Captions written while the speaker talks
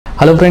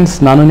Hello friends,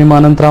 ನಾನು ನಿಮ್ಮ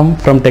Ananth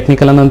from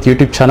technical Ananth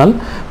YouTube channel.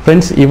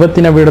 Friends,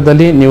 ಇವತ್ತಿನ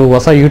ವಿಡಿಯೋದಲ್ಲಿ ನೀವು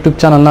ಹೊಸ ಯೂಟ್ಯೂಬ್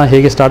ಚಾನಲ್ನ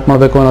ಹೇಗೆ ಸ್ಟಾರ್ಟ್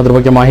ಮಾಡಬೇಕು ಅನ್ನೋದ್ರ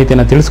ಬಗ್ಗೆ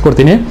ಮಾಹಿತಿಯನ್ನು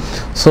ತಿಳಿಸ್ಕೊಡ್ತೀನಿ.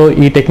 ಸೊ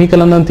ಈ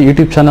ಟೆಕ್ನಿಕಲ್ ಅನಂತ್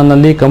ಯೂಟ್ಯೂಬ್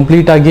ಚಾನಲ್ನಲ್ಲಿ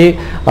ಕಂಪ್ಲೀಟಾಗಿ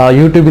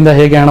ಯೂಟ್ಯೂಬಿಂದ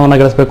ಹೇಗೆ ಹಣವನ್ನು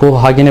ಗಳಿಸಬೇಕು,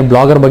 ಹಾಗೆಯೇ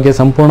ಬ್ಲಾಗರ್ ಬಗ್ಗೆ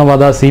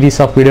ಸಂಪೂರ್ಣವಾದ ಸೀರೀಸ್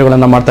ಆಫ್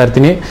ವಿಡಿಯೋಗಳನ್ನು ಮಾಡ್ತಾ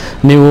ಇರ್ತೀನಿ.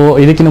 ನೀವು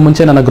ಇದಕ್ಕಿಂತ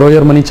ಮುಂಚೆ ನನ್ನ ಗ್ರೋ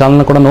ಯೋರ್ ಮನಿ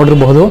ಚಾನಲ್ನ ಕೂಡ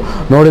ನೋಡಿರಬಹುದು.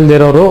 ನೋಡಿಲ್ಲದೆ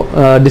ಇರೋರು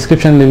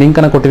ಡಿಸ್ಕ್ರಿಪ್ಷನಲ್ಲಿ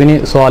ಲಿಂಕನ್ನು ಕೊಟ್ಟಿದ್ದೀನಿ.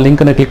 ಸೊ ಆ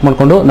ಲಿಂಕನ್ನು ಕ್ಲಿಕ್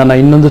ಮಾಡಿಕೊಂಡು ನನ್ನ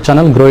ಇನ್ನೊಂದು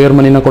ಚಾನಲ್ ಗ್ರೋ ಯೋರ್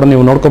ಮನಿನ ಕೂಡ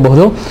ನೀವು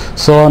ನೋಡ್ಕೋಬಹುದು.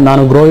 ಸೊ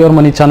ನಾನು ಗ್ರೋ ಯೋರ್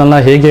ಮನಿ ಚಾನಲ್ನ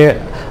ಹೇಗೆ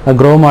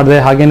ಗ್ರೋ ಮಾಡಿದೆ,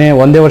 ಹಾಗೆಯೇ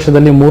ಒಂದೇ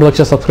ವರ್ಷದಲ್ಲಿ 3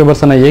 ಲಕ್ಷ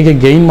ಸಬ್ಸ್ಕ್ರೈಬರ್ಸನ್ನು ಹೇಗೆ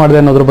ಗೈನ್ ಮಾಡಿದೆ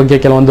ಅನ್ನೋದ್ರ ಬಗ್ಗೆ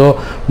ಕೆಲವೊಂದು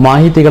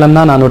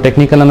ಮಾಹಿತಿಗಳನ್ನು ನಾನು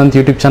ಟೆಕ್ನಿಕಲ್ ಅನಂತ್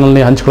ಯೂಟ್ಯೂಬ್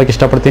ಚಾನಲ್ನಲ್ಲಿ ಹಂಚ್ಕೊಳ್ಳೋಕೆ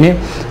ಇಷ್ಟಪಡ್ತೀನಿ.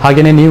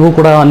 ಹಾಗೆಯೇ ನೀವು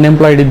ಕೂಡ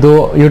ಅನ್ಎಂಪ್ಲಾಯ್ಡ್ ಇದ್ದು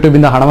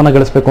ಯೂಟ್ಯೂಬಿಂದ ಹಣವನ್ನು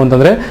ಗಳಿಸಬೇಕು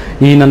ಅಂತಂದರೆ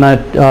ಈ ನನ್ನ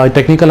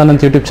ಟೆಕ್ನಿಕಲ್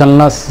ಅನಂತ್ ಯೂಟ್ಯೂಬ್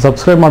ಚಾನಲ್ನ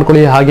ಸಬ್ಸ್ಕ್ರೈಬ್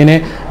ಮಾಡ್ಕೊಳ್ಳಿ. ಹಾಗೆಯೇ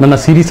ನನ್ನ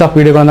ಸೀರೀಸ್ ಆಫ್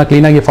ವಿಡಿಯೋಗಳನ್ನು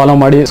ಕ್ಲೀನಾಗಿ ಫಾಲೋ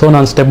ಮಾಡಿ. ಸೊ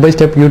ನಾನು ಸ್ಟೆಪ್ ಬೈ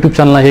ಸ್ಟೆಪ್ ಯೂಟ್ಯೂಬ್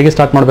ಚಾನಲ್ನ ಹೇಗೆ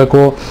ಸ್ಟಾರ್ಟ್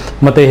ಮಾಡಬೇಕು,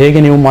 ಮತ್ತು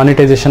ಹೇಗೆ ನೀವು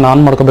ಮಾನಿಟೈಸೇಷನ್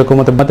ಆನ್ ಮಾಡ್ಕೋಬೇಕು,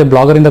 ಮತ್ತು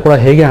ಬ್ಲಾಗರಿಂದ ಕೂಡ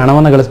ಹೇಗೆ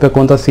ಹಣವನ್ನು ಗಳಿಸಬೇಕು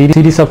ಅಂತ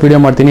ಸೀರೀಸ್ ಆಫ್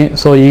ವಿಡಿಯೋ ಮಾಡ್ತೀನಿ.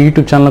 ಸೊ ಈ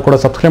ಯೂಟ್ಯೂಬ್ ಚಾನಲ್ ಕೂಡ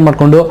ಸಬ್ಸ್ಕ್ರೈಬ್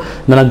ಮಾಡಿಕೊಂಡು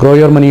ನನ್ನ grow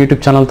your money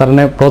YouTube channel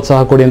ಥರನೇ ಪ್ರೋತ್ಸಾಹ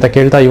ಕೊಡಿ ಅಂತ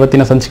ಕೇಳ್ತಾ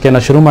ಇವತ್ತಿನ ಸಂಚಿಕೆಯನ್ನು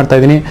ಶುರು ಮಾಡ್ತಾ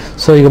ಇದ್ದೀನಿ.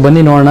 ಸೊ ಈಗ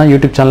ಬನ್ನಿ ನೋಡೋಣ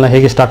ಯೂಟ್ಯೂಬ್ ಚಾನಲ್ನ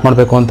ಹೇಗೆ ಸ್ಟಾರ್ಟ್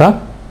ಮಾಡಬೇಕು ಅಂತ.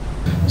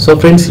 ಸೊ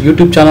ಫ್ರೆಂಡ್ಸ್,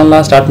 ಯೂಟ್ಯೂಬ್ ಚಾನಲ್ನ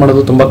ಸ್ಟಾರ್ಟ್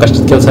ಮಾಡೋದು ತುಂಬ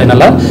ಕಷ್ಟದ ಕೆಲಸ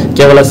ಏನಲ್ಲ.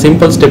 ಕೇವಲ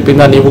ಸಿಂಪಲ್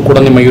ಸ್ಟೆಪ್ಪಿಂದ ನೀವು ಕೂಡ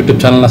ನಿಮ್ಮ ಯೂಟ್ಯೂಬ್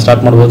ಚಾನಲ್ನ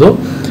ಸ್ಟಾರ್ಟ್ ಮಾಡ್ಬೋದು.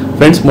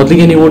 ಫ್ರೆಂಡ್ಸ್,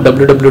 ಮೊದಲಿಗೆ ನೀವು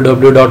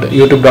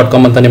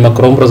www.youtube.com ಅಂತ ನಿಮ್ಮ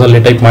ಕ್ರೋಮ್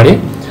ಬ್ರೌಸರ್ಲಿ ಟೈಪ್ ಮಾಡಿ.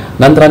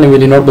 ನಂತರ ನೀವು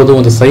ಇಲ್ಲಿ ನೋಡ್ಬೋದು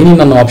ಒಂದು ಸೈನ್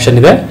ಇನ್ ಅನ್ನೋ ಆಪ್ಷನ್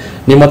ಇದೆ.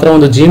 ನಿಮ್ಮ ಹತ್ರ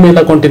ಒಂದು ಜಿಮೇಲ್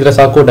ಅಕೌಂಟ್ ಇದ್ರೆ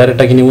ಸಾಕು,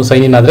 ಡೈರೆಕ್ಟಾಗಿ ನೀವು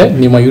ಸೈನ್ ಇನ್ ಆದರೆ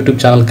ನಿಮ್ಮ ಯೂಟ್ಯೂಬ್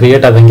ಚಾನಲ್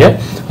ಕ್ರಿಯೇಟ್ ಆದಂಗೆ.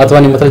 ಅಥವಾ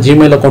ನಿಮ್ಮ ಹತ್ರ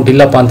ಜಿಮೇಲ್ ಅಕೌಂಟ್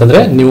ಇಲ್ಲಪ್ಪ ಅಂತಂದರೆ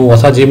ನೀವು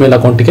ಹೊಸ ಜಿಮೇಲ್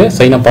ಅಕೌಂಟಿಗೆ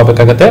ಸೈನ್ ಅಪ್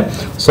ಆಗಬೇಕಾಗತ್ತೆ.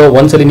 ಸೊ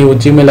ಒಂದ್ಸಲಿ ನೀವು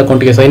ಜಿಮೇಲ್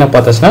ಅಕೌಂಟಿಗೆ ಸೈನ್ ಅಪ್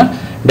ಆದ ತಕ್ಷಣ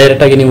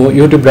ಡೈರೆಕ್ಟಾಗಿ ನೀವು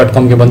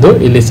youtube.comಗೆ ಬಂದು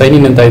ಇಲ್ಲಿ ಸೈನ್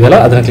ಇನ್ ಅಂತ ಇದೆಯಲ್ಲ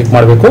ಅದನ್ನು ಕ್ಲಿಕ್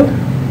ಮಾಡಬೇಕು.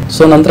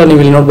 ಸೊ ನಂತರ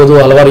ನೀವು ಇಲ್ಲಿ ನೋಡ್ಬೋದು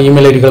ಹಲವಾರು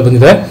ಇಮೇಲ್ ಐಡಿಗಳು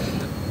ಬಂದಿದೆ.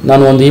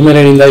 ನಾನು ಒಂದು ಇಮೇಲ್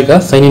ಐಡಿಯಿಂದ ಈಗ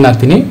ಸೈನ್ ಇನ್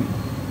ಆಗ್ತೀನಿ.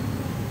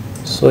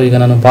 ಸೊ ಈಗ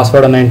ನಾನು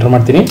ಪಾಸ್ವರ್ಡನ್ನು ಎಂಟರ್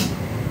ಮಾಡ್ತೀನಿ.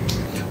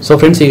 ಸೊ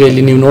ಫ್ರೆಂಡ್ಸ್, ಈಗ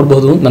ಇಲ್ಲಿ ನೀವು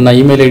ನೋಡಬಹುದು ನನ್ನ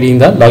ಇಮೇಲ್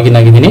ಐಡಿಯಿಂದ ಲಾಗಿನ್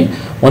ಆಗಿದ್ದೀನಿ.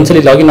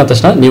 ಒಂದ್ಸಲಿ ಲಾಗಿನ್ ಆದ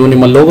ತಕ್ಷಣ ನೀವು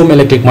ನಿಮ್ಮ ಲೋಗೋ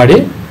ಮೇಲೆ ಕ್ಲಿಕ್ ಮಾಡಿ.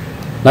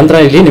 ನಂತರ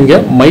ಇಲ್ಲಿ ನಿಮಗೆ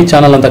ಮೈ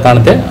ಚಾನಲ್ ಅಂತ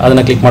ಕಾಣುತ್ತೆ,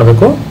 ಅದನ್ನು ಕ್ಲಿಕ್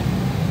ಮಾಡಬೇಕು.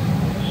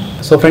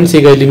 ಸೊ ಫ್ರೆಂಡ್ಸ್,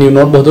 ಈಗ ಇಲ್ಲಿ ನೀವು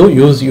ನೋಡಬಹುದು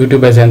ಯೂಸ್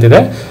ಯೂಟ್ಯೂಬ್ ಆಸ್ ಅಂತಿದೆ.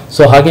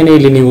 ಸೊ ಹಾಗೆಯೇ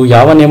ಇಲ್ಲಿ ನೀವು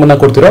ಯಾವ ನೇಮನ್ನು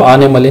ಕೊಡ್ತೀರೋ ಆ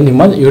ನೇಮಲ್ಲಿ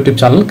ನಿಮ್ಮ ಯೂಟ್ಯೂಬ್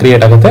ಚಾನಲ್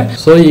ಕ್ರಿಯೇಟ್ ಆಗುತ್ತೆ.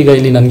 ಸೊ ಈಗ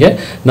ಇಲ್ಲಿ ನನಗೆ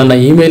ನನ್ನ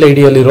ಇಮೇಲ್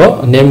ಐಡಿಯಲ್ಲಿರೋ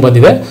ನೇಮ್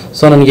ಬಂದಿದೆ.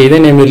 ಸೊ ನನಗೆ ಇದೇ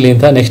ನೇಮ್ ಇರಲಿ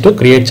ಅಂತ ನೆಕ್ಸ್ಟ್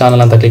ಕ್ರಿಯೇಟ್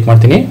ಚಾನಲ್ ಅಂತ ಕ್ಲಿಕ್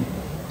ಮಾಡ್ತೀನಿ.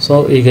 ಸೊ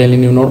ಈಗ ಇಲ್ಲಿ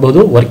ನೀವು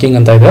ನೋಡಬಹುದು ವರ್ಕಿಂಗ್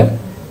ಅಂತ ಇದೆ.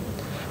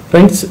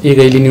 ಫ್ರೆಂಡ್ಸ್, ಈಗ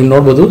ಇಲ್ಲಿ ನೀವು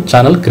ನೋಡ್ಬೋದು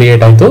ಚಾನಲ್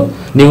ಕ್ರಿಯೇಟ್ ಆಯಿತು.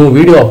 ನೀವು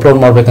ವಿಡಿಯೋ ಅಪ್ಲೋಡ್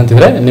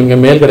ಮಾಡಬೇಕಂತಿದ್ರೆ ನಿಮಗೆ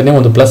ಮೇಲ್ಗಡೆ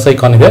ಒಂದು ಪ್ಲಸ್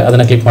ಐಕಾನ್ ಇದೆ,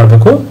 ಅದನ್ನು ಕ್ಲಿಕ್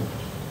ಮಾಡಬೇಕು.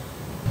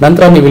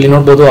 ನಂತರ ನೀವು ಇಲ್ಲಿ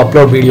ನೋಡ್ಬೋದು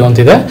ಅಪ್ಲೋಡ್ ವಿಡಿಯೋ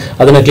ಅಂತಿದೆ,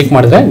 ಅದನ್ನು ಕ್ಲಿಕ್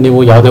ಮಾಡಿದ್ರೆ ನೀವು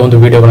ಯಾವುದೇ ಒಂದು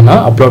ವಿಡಿಯೋಗಳನ್ನು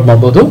ಅಪ್ಲೋಡ್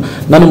ಮಾಡ್ಬೋದು.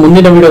 ನಾನು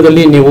ಮುಂದಿನ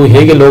ವಿಡಿಯೋದಲ್ಲಿ ನೀವು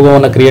ಹೇಗೆ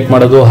ಲೋಗೋವನ್ನು ಕ್ರಿಯೇಟ್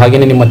ಮಾಡೋದು,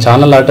 ಹಾಗೆಯೇ ನಿಮ್ಮ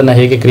ಚಾನಲ್ ಆರ್ಟನ್ನು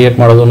ಹೇಗೆ ಕ್ರಿಯೇಟ್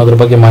ಮಾಡೋದು ಅನ್ನೋದ್ರ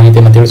ಬಗ್ಗೆ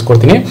ಮಾಹಿತಿಯನ್ನು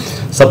ತಿಳಿಸ್ಕೊಡ್ತೀನಿ.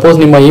 ಸಪೋಸ್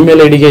ನಿಮ್ಮ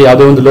ಇಮೇಲ್ ಐಡಿಗೆ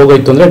ಯಾವುದೇ ಒಂದು ಲೋಗೋ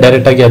ಇತ್ತು ಅಂದರೆ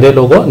ಡೈರೆಕ್ಟಾಗಿ ಅದೇ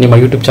ಲೋಗೋ ನಿಮ್ಮ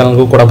ಯೂಟ್ಯೂಬ್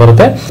ಚಾನಲ್ಗೂ ಕೂಡ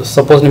ಬರುತ್ತೆ.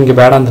 ಸಪೋಸ್ ನಿಮಗೆ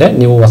ಬೇಡ ಅಂದರೆ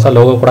ನೀವು ಹೊಸ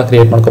ಲೋಗೋ ಕೂಡ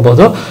ಕ್ರಿಯೇಟ್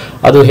ಮಾಡ್ಕೋಬಹುದು.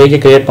 ಅದು ಹೇಗೆ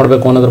ಕ್ರಿಯೇಟ್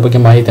ಮಾಡಬೇಕು ಅನ್ನೋದ್ರ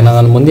ಬಗ್ಗೆ ಮಾಹಿತಿಯನ್ನು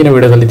ನಾನು ಮುಂದಿನ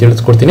ವಿಡಿಯೋದಲ್ಲಿ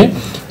ತಿಳಿಸ್ಕೊಡ್ತೀನಿ.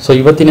 ಸೊ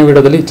ಇವತ್ತಿನ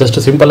ವಿಡಿಯೋದಲ್ಲಿ ಜಸ್ಟ್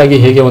ಸಿಂಪಲ್ ಆಗಿ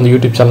ಹೇಗೆ ಒಂದು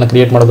ಯೂಟ್ಯೂಬ್ ಚಾನಲ್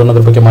ಕ್ರಿಯೇಟ್ ಮಾಡೋದು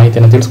ಅನ್ನೋದ್ರ ಬಗ್ಗೆ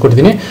ಮಾಹಿತಿಯನ್ನು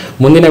ತಿಳಿಸ್ಕೊಡ್ತೀನಿ.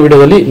 ಮುಂದಿನ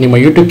ವಿಡಿಯೋದಲ್ಲಿ ನಿಮ್ಮ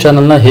ಯೂಟ್ಯೂಬ್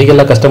ಚಾನಲ್ನ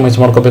ಹೇಗೆಲ್ಲ ಕಸ್ಟಮೈಸ್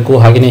ಮಾಡ್ಕೋಬೇಕು,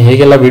 ಹಾಗೆಯೇ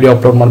ಹೇಗೆಲ್ಲ ವಿಡಿಯೋ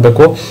ಅಪ್ಲೋಡ್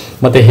ಮಾಡಬೇಕು,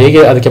 ಮತ್ತು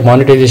ಹೇಗೆ ಅದಕ್ಕೆ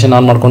ಮಾನಿಟೈಸೇಷನ್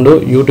ಆನ್ ಮಾಡಿಕೊಂಡು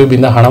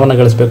ಯೂಟ್ಯೂಬಿಂದ ಹಣವನ್ನು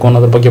ಗಳಿಸಬೇಕು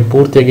ಅನ್ನೋದ್ರ ಬಗ್ಗೆ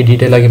ಪೂರ್ತಿಯಾಗಿ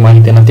ಡೀಟೇಲ್ ಆಗಿ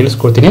ಮಾಹಿತಿಯನ್ನು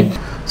ತಿಳಿಸ್ಕೊಡ್ತೀನಿ.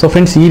 ಸೊ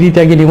ಫ್ರೆಂಡ್ಸ್, ಈ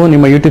ರೀತಿಯಾಗಿ ನೀವು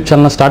ನಿಮ್ಮ ಯೂಟ್ಯೂಬ್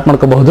ಚಾನಲ್ನ ಸ್ಟಾರ್ಟ್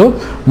ಮಾಡ್ಕೋಬಹುದು.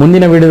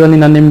 ಮುಂದಿನ ವಿಡಿಯೋದಲ್ಲಿ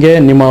ನಾನು ನಿಮಗೆ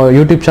ನಿಮ್ಮ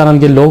ಯೂಟ್ಯೂಬ್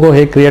ಚಾನಲ್ಗೆ ಲೋಗೋ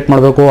ಹೇಗೆ ಕ್ರಿಯೇಟ್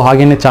ಮಾಡಬೇಕು,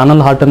 ಹಾಗೆಯೇ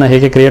ಚಾನಲ್ ಹಾರ್ಟನ್ನು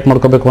ಹೇಗೆ ಕ್ರಿಯೇಟ್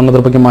ಮಾಡ್ಕೋಬೇಕು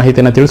ಅನ್ನೋದ್ರ ಬಗ್ಗೆ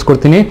ಮಾಹಿತಿಯನ್ನು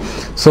ತಿಳಿಸ್ಕೊಡ್ತೀನಿ.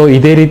 ಸೊ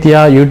ಇದೇ ರೀತಿಯ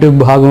ಯೂಟ್ಯೂಬ್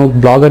ಹಾಗೂ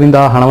ಬ್ಲಾಗರಿಂದ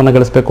ಹಣವನ್ನು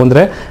ಗಳಿಸಬೇಕು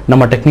ಅಂದರೆ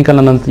ನಮ್ಮ ಟೆಕ್ನಿಕಲ್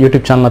ಅನಂತ್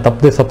ಯೂಟ್ಯೂಬ್ ಚಾನಲ್ನ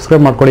ತಪ್ಪದೆ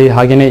ಸಬ್ಸ್ಕ್ರೈಬ್ ಮಾಡ್ಕೊಳ್ಳಿ.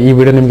 ಹಾಗೆಯೇ ಈ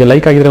ವಿಡಿಯೋ ನಿಮಗೆ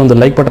ಲೈಕ್ ಆಗಿದ್ರೆ ಒಂದು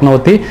ಲೈಕ್ ಬಟನ್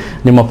ಒತ್ತಿ,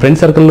 ನಿಮ್ಮ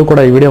ಫ್ರೆಂಡ್ ಸರ್ಕಲ್ಲು ಕೂಡ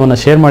ಈ ವಿಡಿಯೋವನ್ನು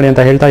ಶೇರ್ ಮಾಡಿ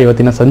ಅಂತ ಹೇಳ್ತಾ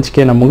ಇವತ್ತಿನ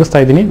ಸಂಚಿಕೆಯನ್ನು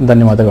ಮುಗಿಸ್ತಾ ಇದ್ದೀನಿ.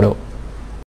 ಧನ್ಯವಾದಗಳು.